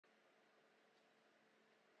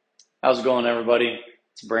How's it going, everybody?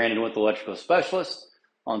 It's Brandon with Electrical Specialist.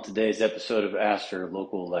 On today's episode of Ask Your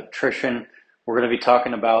Local Electrician, we're going to be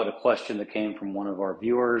talking about a question that came from one of our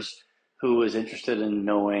viewers who is interested in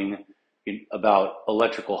knowing about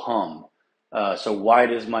electrical hum. So why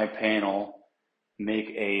does my panel make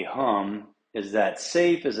a hum? Is that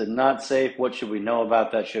safe? Is it not safe? What should we know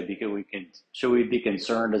about that? Should we be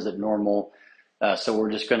concerned? Is it normal? So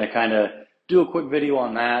we're just going to kind of do a quick video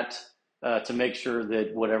on that to make sure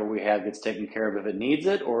that whatever we have gets taken care of if it needs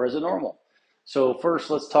it, or is it normal? So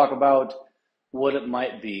first, let's talk about what it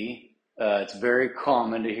might be. It's very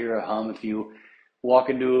common to hear a hum if you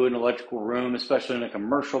walk into an electrical room, especially in a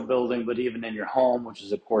commercial building, but even in your home, which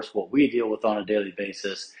is of course what we deal with on a daily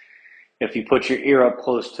basis. If you put your ear up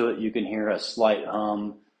close to it, you can hear a slight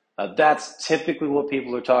hum. That's typically what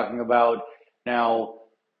people are talking about. Now,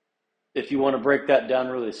 if you want to break that down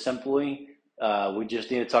really simply, we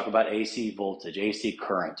just need to talk about AC voltage, AC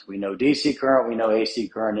current. We know DC current, we know AC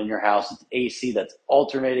current in your house. It's AC, that's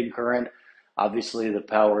alternating current. Obviously, the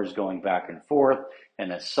power is going back and forth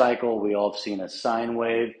in a cycle. We all have seen a sine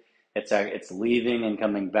wave. It's leaving and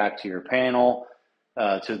coming back to your panel,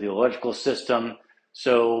 to the electrical system.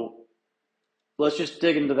 So let's just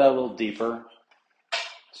dig into that a little deeper.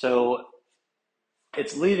 So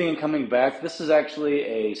it's leaving and coming back. This is actually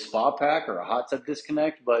a spa pack or a hot tub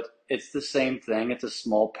disconnect, but it's the same thing. It's a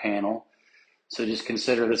small panel. So just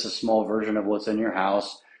consider this a small version of what's in your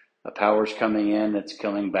house. The power's coming in, it's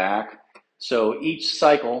coming back. So each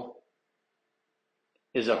cycle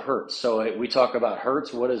is a hertz. So we talk about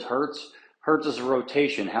hertz. What is hertz? Hertz is a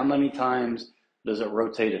rotation. How many times does it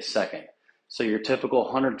rotate a second? So your typical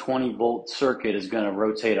 120 volt circuit is going to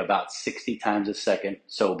rotate about 60 times a second,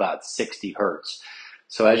 so about 60 hertz.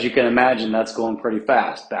 So as you can imagine, that's going pretty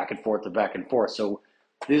fast, back and forth to back and forth. So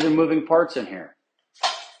these are moving parts in here.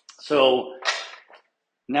 So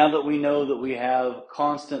now that we know that we have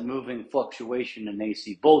constant moving fluctuation in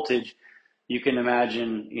AC voltage, you can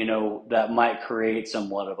imagine, that might create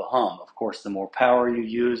somewhat of a hum. Of course, the more power you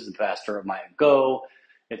use, the faster it might go.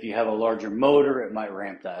 If you have a larger motor, it might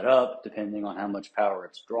ramp that up depending on how much power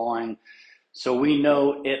it's drawing. So we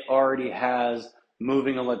know it already has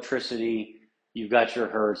moving electricity. You've got your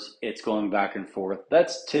hertz, it's going back and forth.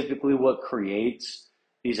 That's typically what creates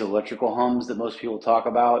these electrical hums that most people talk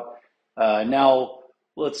about. Now,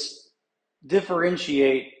 let's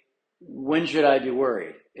differentiate, when should I be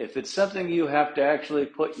worried? If it's something you have to actually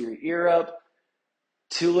put your ear up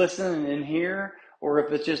to listen and hear, or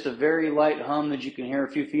if it's just a very light hum that you can hear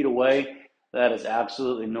a few feet away, that is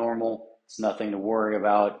absolutely normal. It's nothing to worry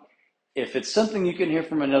about. If it's something you can hear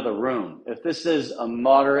from another room, if this is a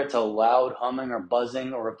moderate to loud humming or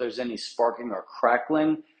buzzing, or if there's any sparking or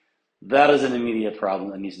crackling, that is an immediate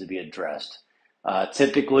problem that needs to be addressed.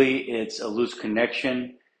 Typically, it's a loose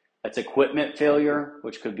connection. It's equipment failure,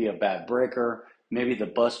 which could be a bad breaker. Maybe the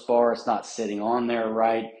bus bar is not sitting on there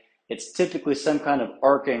right. It's typically some kind of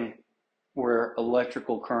arcing where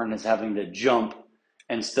electrical current is having to jump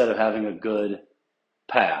instead of having a good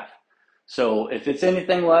path. So if it's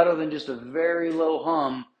anything louder than just a very low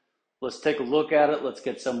hum, let's take a look at it. Let's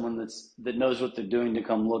get someone that knows what they're doing to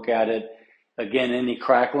come look at it. Again, any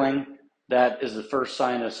crackling, that is the first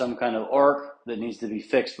sign of some kind of arc that needs to be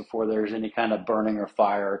fixed before there's any kind of burning or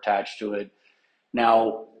fire attached to it.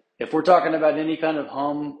 Now, if we're talking about any kind of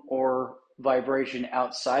hum or vibration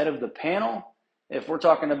outside of the panel, if we're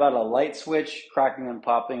talking about a light switch, cracking and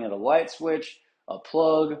popping at a light switch, a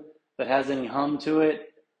plug that has any hum to it,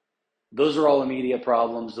 those are all immediate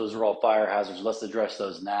problems. Those are all fire hazards. Let's address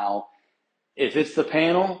those now. If it's the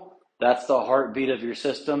panel, that's the heartbeat of your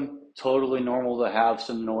system. Totally normal to have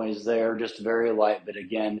some noise there, just very light. But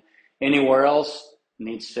again, anywhere else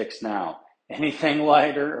needs fixed now. Anything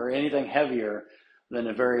lighter or anything heavier than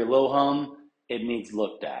a very low hum, it needs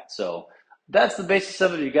looked at. So that's the basis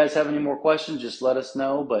of it. If you guys have any more questions, just let us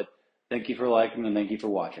know. But thank you for liking and thank you for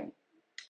watching.